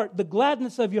your heart, the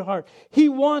gladness of your heart. He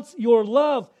wants your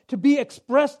love to be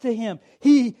expressed to Him.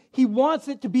 He wants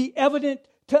it to be evident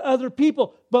to other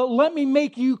people. But let me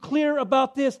make you clear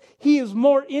about this. He is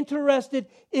more interested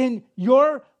in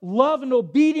your love and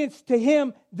obedience to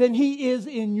Him than He is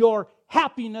in your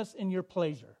happiness and your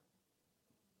pleasure.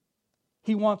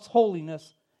 He wants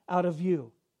holiness out of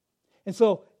you. And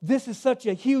so this is such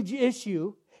a huge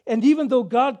issue. And even though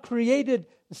God created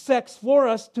sex for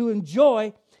us to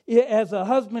enjoy as a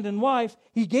husband and wife,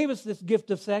 He gave us this gift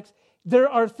of sex, there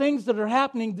are things that are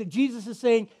happening that Jesus is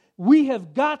saying, we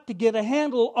have got to get a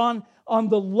handle on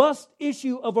the lust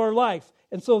issue of our life.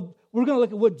 And so we're going to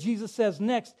look at what Jesus says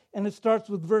next, and it starts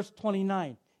with verse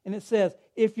 29. And it says,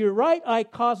 if your right eye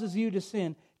causes you to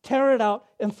sin, tear it out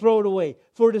and throw it away.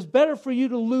 For it is better for you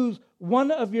to lose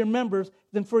one of your members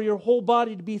than for your whole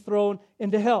body to be thrown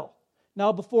into hell.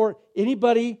 Now, before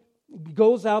anybody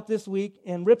goes out this week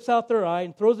and rips out their eye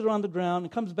and throws it on the ground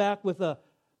and comes back with a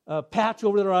patch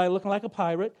over their eye looking like a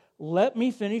pirate, let me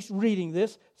finish reading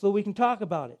this so we can talk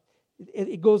about it.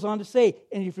 It goes on to say,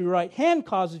 and if your right hand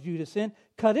causes you to sin,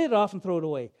 cut it off and throw it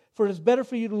away. For it is better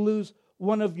for you to lose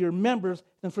one of your members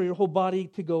than for your whole body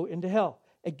to go into hell.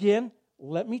 Again,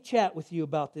 let me chat with you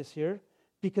about this here,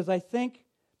 because I think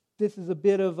this is a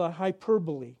bit of a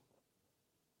hyperbole.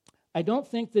 I don't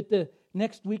think that the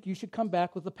next week you should come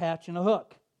back with a patch and a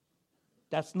hook.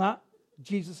 That's not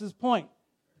Jesus' point.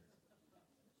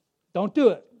 Don't do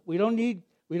it. We don't need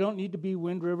to be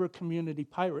Wind River Community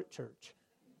Pirate Church.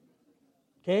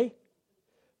 Okay?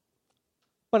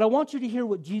 But I want you to hear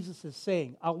what Jesus is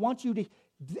saying. I want you to,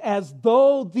 as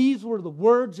though these were the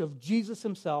words of Jesus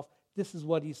Himself, this is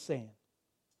what He's saying.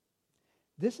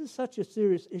 This is such a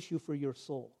serious issue for your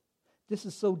soul. This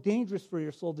is so dangerous for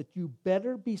your soul that you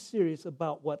better be serious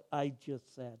about what I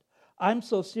just said. I'm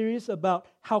so serious about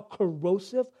how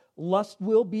corrosive lust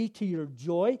will be to your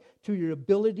joy, to your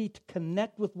ability to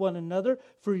connect with one another,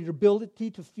 for your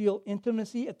ability to feel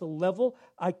intimacy at the level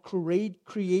I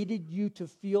created you to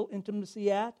feel intimacy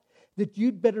at, that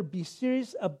you'd better be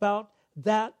serious about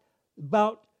that,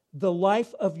 about the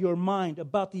life of your mind,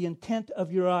 about the intent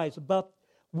of your eyes, about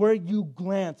where you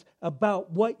glance, about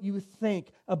what you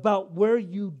think, about where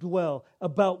you dwell,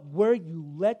 about where you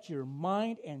let your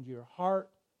mind and your heart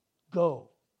go.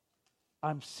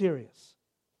 I'm serious.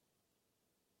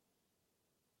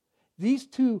 These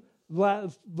two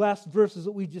last verses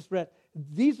that we just read,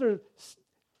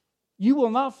 you will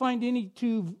not find any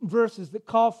two verses that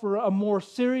call for a more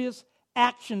serious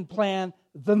action plan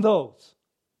than those.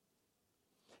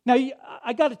 Now,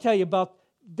 I got to tell you about,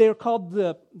 they're called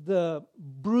the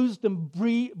bruised and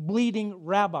bleeding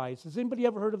rabbis. Has anybody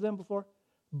ever heard of them before?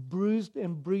 Bruised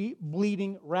and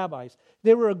bleeding rabbis.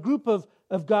 They were a group of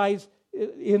guys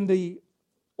in the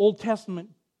Old Testament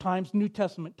times, New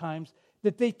Testament times,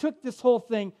 that they took this whole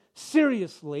thing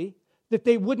seriously. that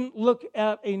they wouldn't look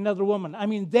at another woman. I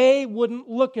mean, they wouldn't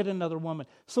look at another woman.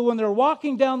 So when they're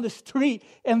walking down the street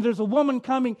and there's a woman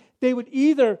coming, they would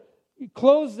either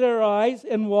close their eyes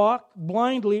and walk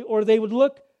blindly, or they would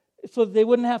look so that they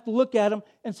wouldn't have to look at them.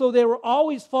 And so they were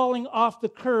always falling off the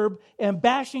curb and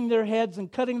bashing their heads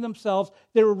and cutting themselves.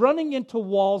 They were running into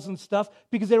walls and stuff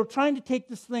because they were trying to take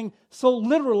this thing so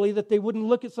literally that they wouldn't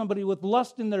look at somebody with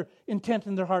lust in their intent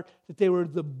in their heart, that they were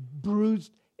the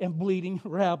bruised and bleeding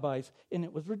rabbis. And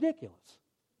it was ridiculous.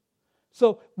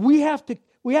 So we have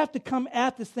to come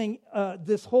at this thing,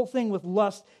 this whole thing with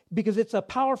lust, because it's a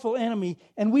powerful enemy,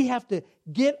 and we have to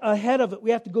get ahead of it.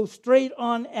 We have to go straight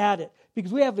on at it,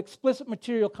 because we have explicit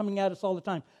material coming at us all the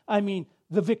time. I mean,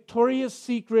 the Victoria's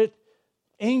Secret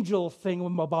angel thing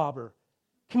with Mabobber.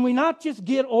 Can we not just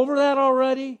get over that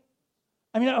already?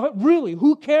 I mean, really,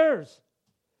 who cares?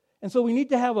 And so we need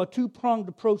to have a two-pronged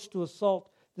approach to assault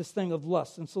this thing of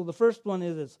lust. And so the first one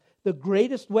is the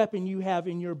greatest weapon you have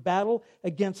in your battle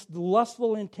against the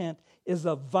lustful intent is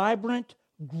a vibrant,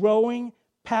 growing,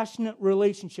 passionate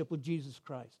relationship with Jesus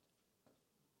Christ.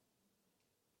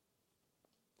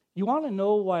 You want to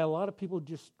know why a lot of people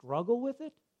just struggle with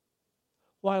it?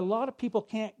 Why a lot of people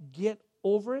can't get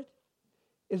over it?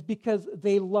 Is because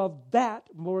they love that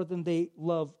more than they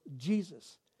love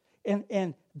Jesus.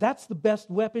 And that's the best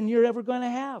weapon you're ever going to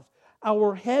have.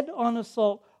 Our head-on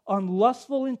assault on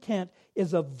lustful intent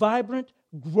is a vibrant,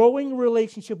 growing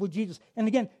relationship with Jesus. And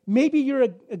again, maybe you're a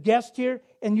guest here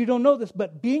and you don't know this,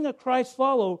 but being a Christ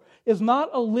follower is not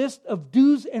a list of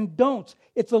do's and don'ts.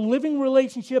 It's a living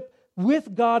relationship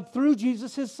with God through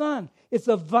Jesus, His Son. It's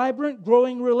a vibrant,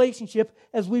 growing relationship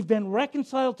as we've been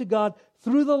reconciled to God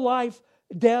through the life,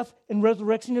 death, and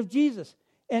resurrection of Jesus.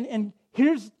 And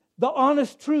here's the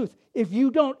honest truth. If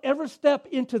you don't ever step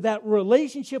into that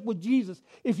relationship with Jesus,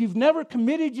 if you've never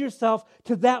committed yourself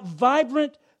to that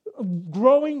vibrant,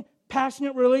 growing,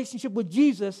 passionate relationship with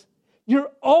Jesus,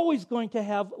 you're always going to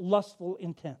have lustful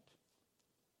intent.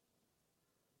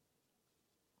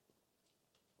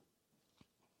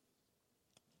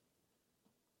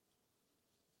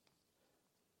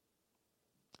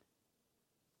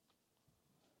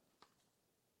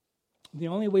 The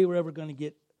only way we're ever going to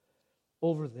get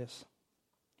over this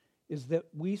is that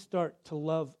we start to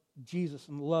love Jesus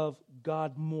and love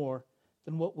God more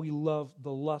than what we love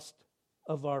the lust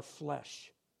of our flesh.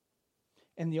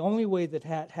 And the only way that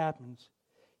happens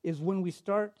is when we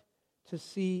start to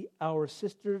see our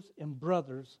sisters and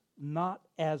brothers not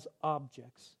as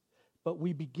objects, but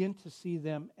we begin to see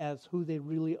them as who they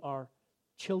really are,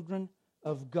 children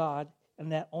of God,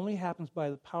 and that only happens by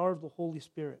the power of the Holy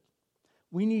Spirit.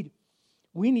 We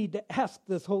need to ask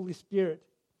this Holy Spirit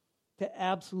to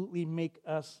absolutely make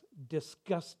us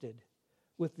disgusted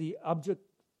with the object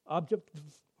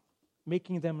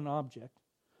making them an object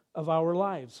of our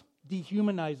lives,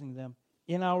 dehumanizing them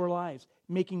in our lives,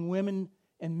 making women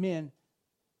and men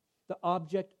the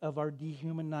object of our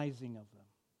dehumanizing of them.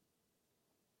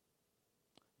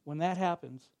 When that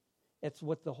happens, it's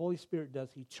what the Holy Spirit does.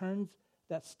 He churns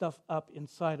that stuff up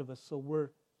inside of us so we're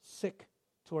sick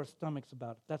to our stomachs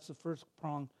about it. That's the first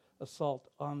prong assault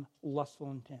on lustful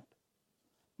intent.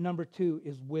 Number 2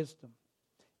 is wisdom.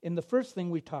 And the first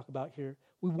thing we talk about here,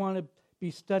 we want to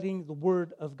be studying the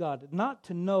Word of God. Not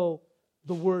to know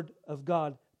the Word of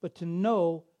God, but to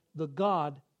know the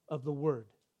God of the Word.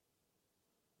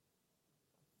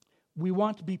 We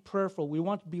want to be prayerful. We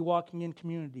want to be walking in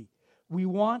community. We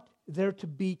want there to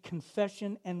be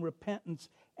confession and repentance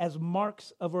as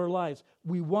marks of our lives.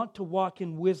 We want to walk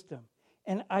in wisdom.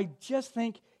 And I just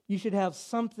think you should have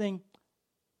something,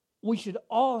 we should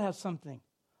all have something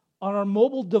on our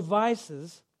mobile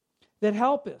devices that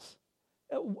help us.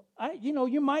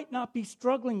 You might not be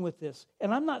struggling with this,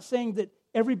 and I'm not saying that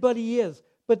everybody is,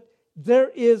 but there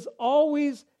is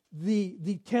always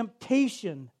the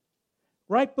temptation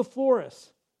right before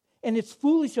us. And it's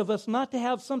foolish of us not to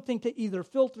have something to either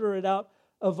filter it out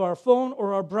of our phone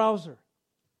or our browser.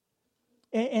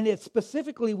 And it's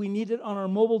specifically, we need it on our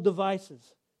mobile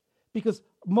devices, because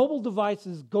mobile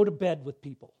devices go to bed with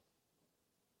people.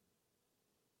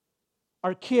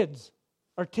 Our kids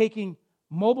are taking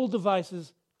mobile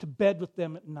devices to bed with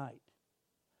them at night.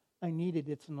 I need it.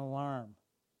 It's an alarm.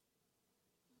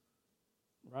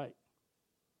 Right.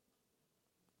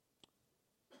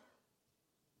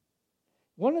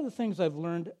 One of the things I've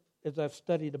learned as I've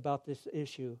studied about this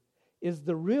issue is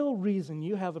the real reason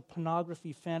you have a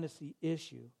pornography fantasy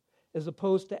issue, as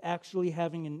opposed to actually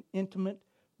having an intimate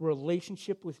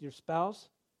relationship with your spouse,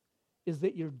 is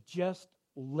that you're just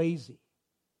lazy.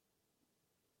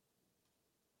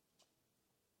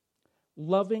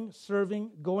 loving,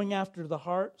 serving, going after the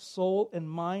heart, soul, and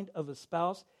mind of a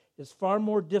spouse is far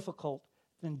more difficult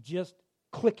than just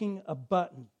clicking a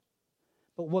button.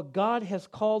 But what God has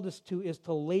called us to is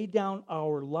to lay down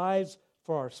our lives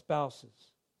for our spouses,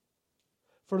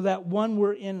 for that one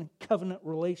we're in covenant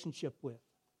relationship with.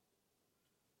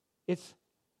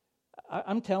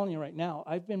 I'm telling you right now,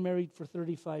 I've been married for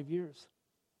 35 years.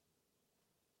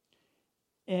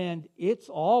 And it's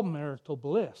all marital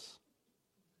bliss.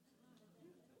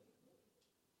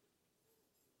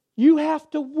 You have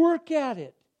to work at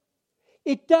it.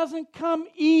 It doesn't come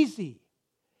easy.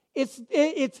 It's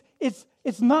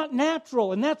not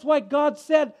natural. And that's why God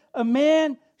said a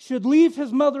man should leave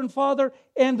his mother and father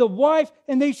and the wife,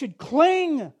 and they should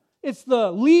cling. It's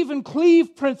the leave and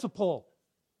cleave principle.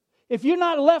 If you're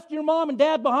not left your mom and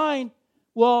dad behind,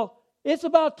 well, it's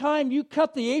about time you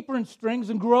cut the apron strings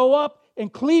and grow up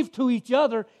and cleave to each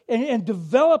other and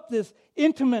develop this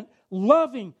intimate,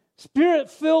 loving,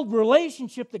 Spirit-filled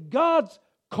relationship that God's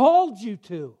called you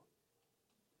to.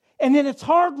 And then it's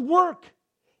hard work.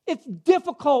 It's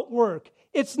difficult work.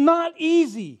 It's not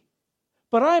easy.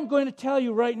 But I'm going to tell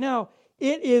you right now,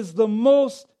 it is the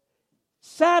most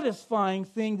satisfying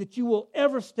thing that you will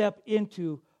ever step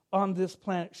into on this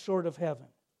planet short of heaven.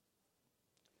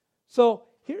 So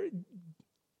here,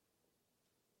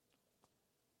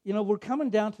 we're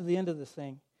coming down to the end of this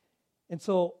thing. And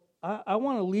so I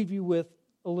want to leave you with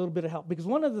a little bit of help. Because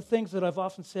one of the things that I've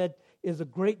often said is a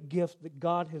great gift that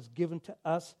God has given to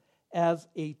us as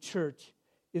a church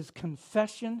is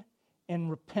confession and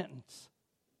repentance.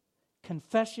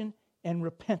 Confession and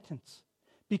repentance.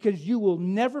 Because you will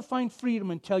never find freedom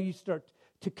until you start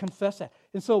to confess that.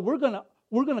 And so we're going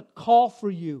to call for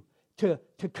you to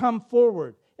come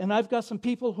forward. And I've got some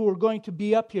people who are going to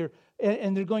be up here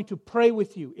and they're going to pray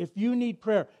with you. If you need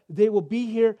prayer, they will be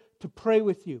here to pray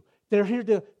with you. They're here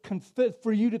to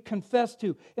for you to confess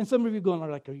to. And some of you are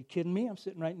like, are you kidding me? I'm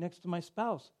sitting right next to my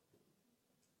spouse.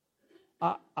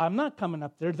 I'm not coming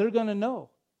up there. They're going to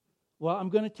know. Well, I'm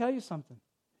going to tell you something.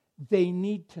 They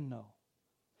need to know.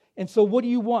 And so what do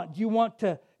you want? Do you want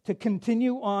to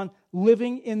continue on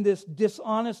living in this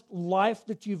dishonest life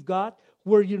that you've got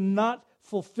where you're not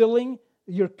fulfilling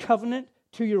your covenant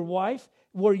to your wife,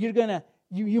 where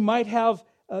you might have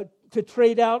to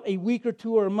trade out a week or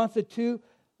two or a month or two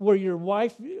where your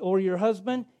wife or your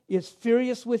husband is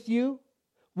furious with you?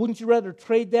 Wouldn't you rather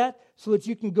trade that so that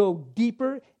you can go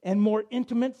deeper and more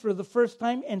intimate for the first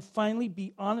time and finally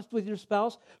be honest with your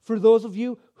spouse? For those of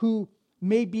you who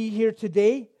may be here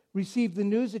today, receive the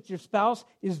news that your spouse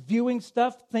is viewing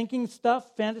stuff, thinking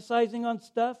stuff, fantasizing on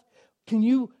stuff. Can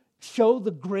you show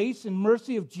the grace and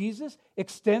mercy of Jesus?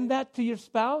 Extend that to your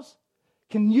spouse?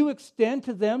 Can you extend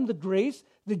to them the grace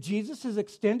that Jesus has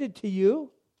extended to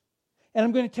you? And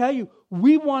I'm going to tell you,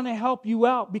 we want to help you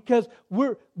out because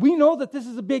we know that this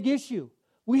is a big issue.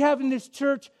 We have in this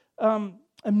church a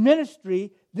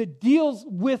ministry that deals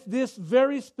with this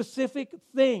very specific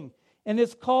thing. And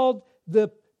it's called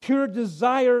the Pure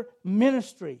Desire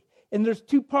Ministry. And there's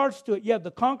two parts to it. You have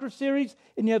the Conquer series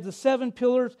and you have the 7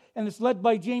 pillars, and it's led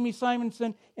by Jamie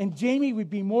Simonson. And Jamie would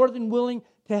be more than willing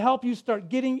to help you start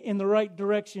getting in the right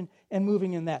direction and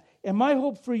moving in that. And my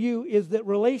hope for you is that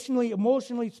relationally,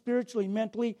 emotionally, spiritually,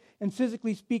 mentally, and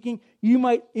physically speaking, you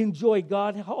might enjoy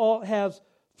God all has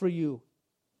for you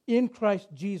in Christ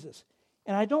Jesus.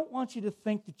 And I don't want you to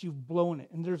think that you've blown it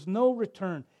and there's no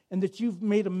return and that you've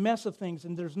made a mess of things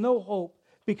and there's no hope,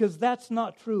 because that's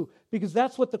not true. Because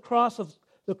that's what the cross of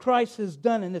the Christ has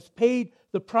done, and it's paid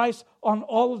the price on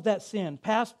all of that sin,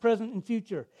 past, present, and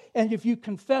future. And if you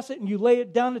confess it and you lay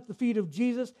it down at the feet of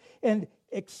Jesus and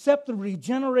accept the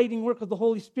regenerating work of the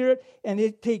Holy Spirit, and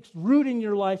it takes root in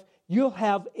your life, you'll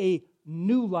have a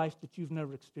new life that you've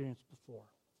never experienced before.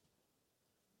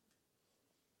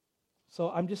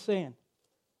 So I'm just saying,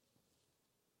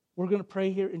 we're going to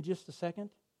pray here in just a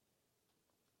second.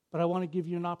 But I want to give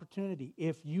you an opportunity.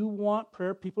 If you want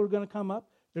prayer, people are going to come up.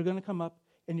 They're going to come up.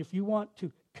 And if you want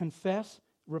to confess,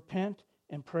 repent,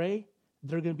 and pray,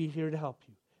 they're going to be here to help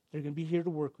you. They're going to be here to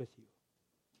work with you.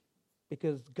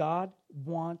 Because God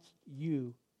wants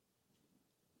you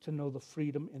to know the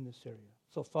freedom in this area.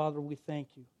 So, Father, we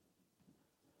thank you.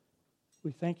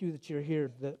 We thank you that you're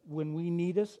here, that when we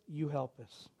need us, you help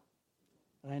us.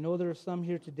 And I know there are some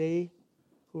here today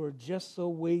who are just so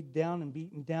weighed down and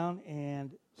beaten down,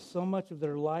 and so much of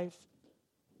their life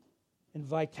and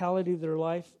vitality of their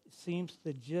life seems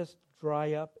to just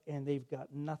dry up, and they've got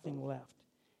nothing left.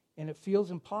 And it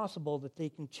feels impossible that they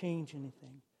can change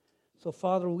anything. So,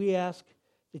 Father, we ask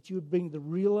that you would bring the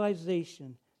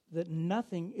realization that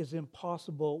nothing is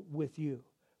impossible with you.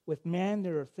 With man,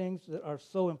 there are things that are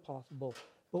so impossible.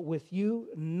 But with you,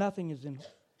 nothing is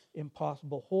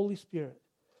impossible. Holy Spirit,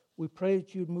 we pray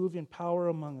that you would move in power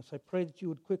among us. I pray that you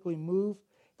would quickly move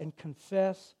and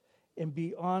confess and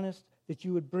be honest, that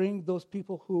you would bring those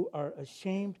people who are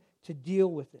ashamed to deal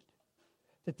with it,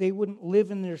 that they wouldn't live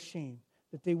in their shame,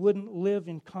 that they wouldn't live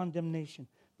in condemnation,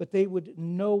 but they would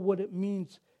know what it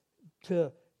means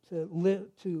to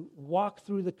walk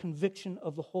through the conviction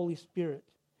of the Holy Spirit,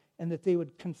 and that they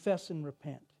would confess and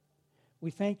repent. We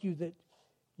thank you that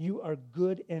you are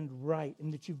good and right,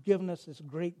 and that you've given us this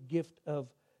great gift of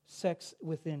sex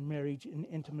within marriage and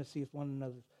intimacy with one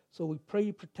another. So we pray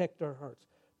you protect our hearts,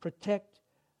 protect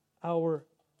our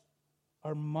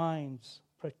minds,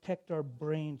 protect our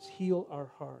brains, heal our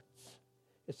hearts.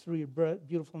 It's through your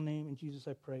beautiful name in Jesus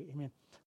I pray. Amen.